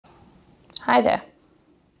Hi there,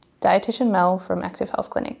 Dietitian Mel from Active Health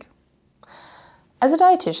Clinic. As a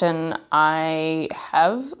dietitian, I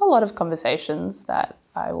have a lot of conversations that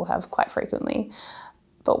I will have quite frequently,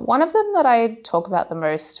 but one of them that I talk about the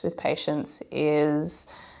most with patients is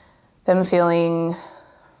them feeling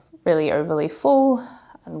really overly full,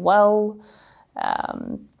 unwell,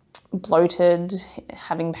 bloated,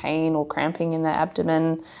 having pain or cramping in their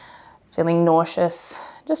abdomen, feeling nauseous,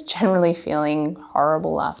 just generally feeling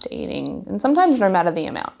horrible after eating, and sometimes no matter the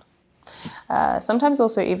amount. Sometimes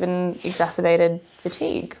also even exacerbated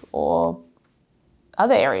fatigue or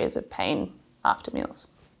other areas of pain after meals.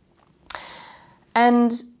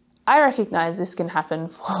 And I recognize this can happen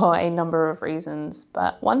for a number of reasons,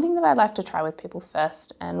 but one thing that I'd like to try with people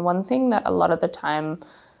first, and one thing that a lot of the time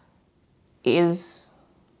is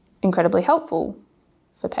incredibly helpful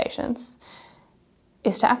for patients,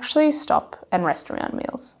 is to actually stop and rest around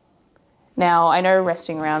meals. Now, I know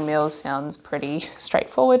resting around meals sounds pretty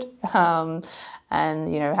straightforward, and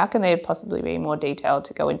how can they possibly be more detailed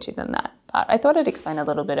to go into than that? But I thought I'd explain a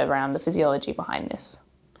little bit around the physiology behind this.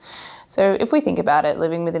 So if we think about it,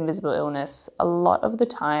 living with invisible illness, a lot of the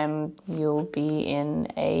time you'll be in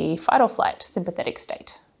a fight or flight sympathetic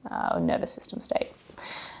state, or nervous system state.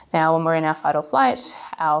 Now, when we're in our fight or flight,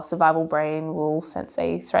 our survival brain will sense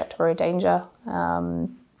a threat or a danger,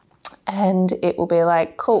 and it will be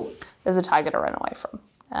like, cool, there's a tiger to run away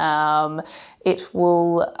from. It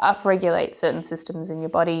will upregulate certain systems in your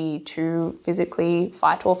body to physically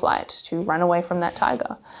fight or flight, to run away from that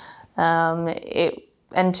tiger.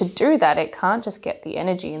 And to do that, it can't just get the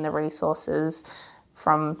energy and the resources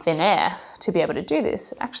from thin air to be able to do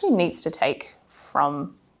this. It actually needs to take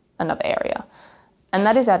from another area. And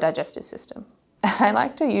that is our digestive system. I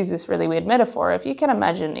like to use this really weird metaphor. If you can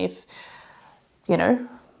imagine if,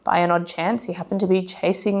 by an odd chance, you happen to be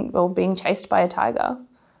chasing or being chased by a tiger,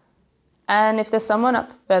 and if there's someone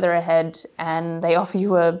up further ahead and they offer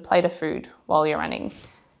you a plate of food while you're running,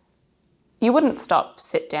 you wouldn't stop,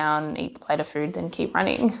 sit down, eat the plate of food, then keep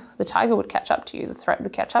running. The tiger would catch up to you, the threat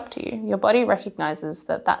would catch up to you. Your body recognizes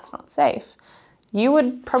that that's not safe. You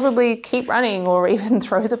would probably keep running or even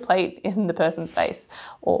throw the plate in the person's face,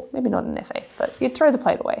 or maybe not in their face, but you'd throw the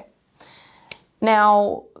plate away.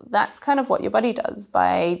 Now, that's kind of what your body does.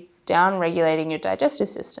 By down-regulating your digestive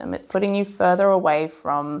system, it's putting you further away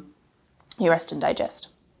from your rest and digest,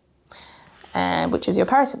 which is your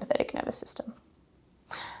parasympathetic nervous system.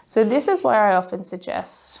 So this is where I often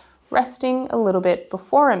suggest resting a little bit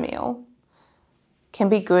before a meal can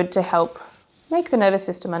be good to help make the nervous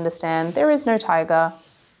system understand there is no tiger,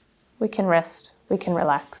 we can rest, we can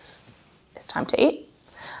relax, it's time to eat.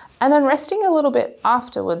 And then resting a little bit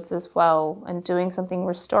afterwards as well and doing something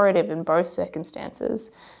restorative in both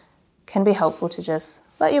circumstances can be helpful to just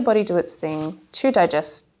let your body do its thing to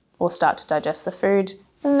digest or start to digest the food,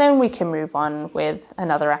 and then we can move on with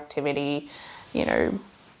another activity,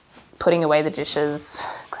 putting away the dishes,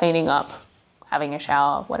 cleaning up, having a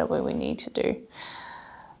shower, whatever we need to do.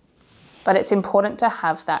 But it's important to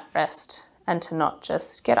have that rest and to not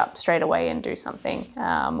just get up straight away and do something,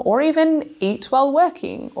 or even eat while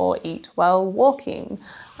working or eat while walking.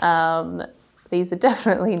 These are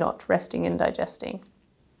definitely not resting and digesting.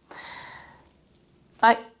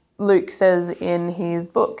 Like Luke says in his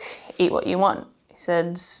book, Eat What You Want, he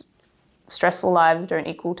said, stressful lives don't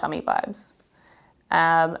equal tummy vibes.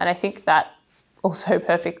 And I think that also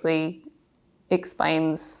perfectly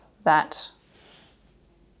explains that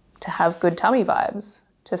to have good tummy vibes,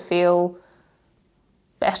 to feel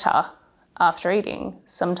better after eating,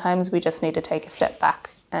 sometimes we just need to take a step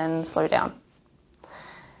back and slow down.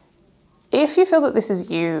 If you feel that this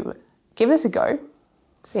is you, give this a go,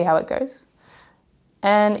 see how it goes.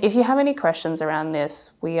 And if you have any questions around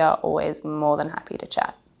this, we are always more than happy to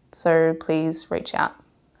chat. So please reach out.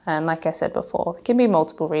 And like I said before, there can be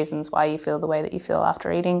multiple reasons why you feel the way that you feel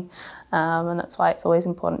after eating. And that's why it's always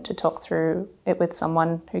important to talk through it with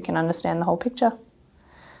someone who can understand the whole picture.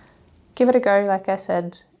 Give it a go, like I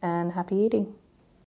said, and happy eating.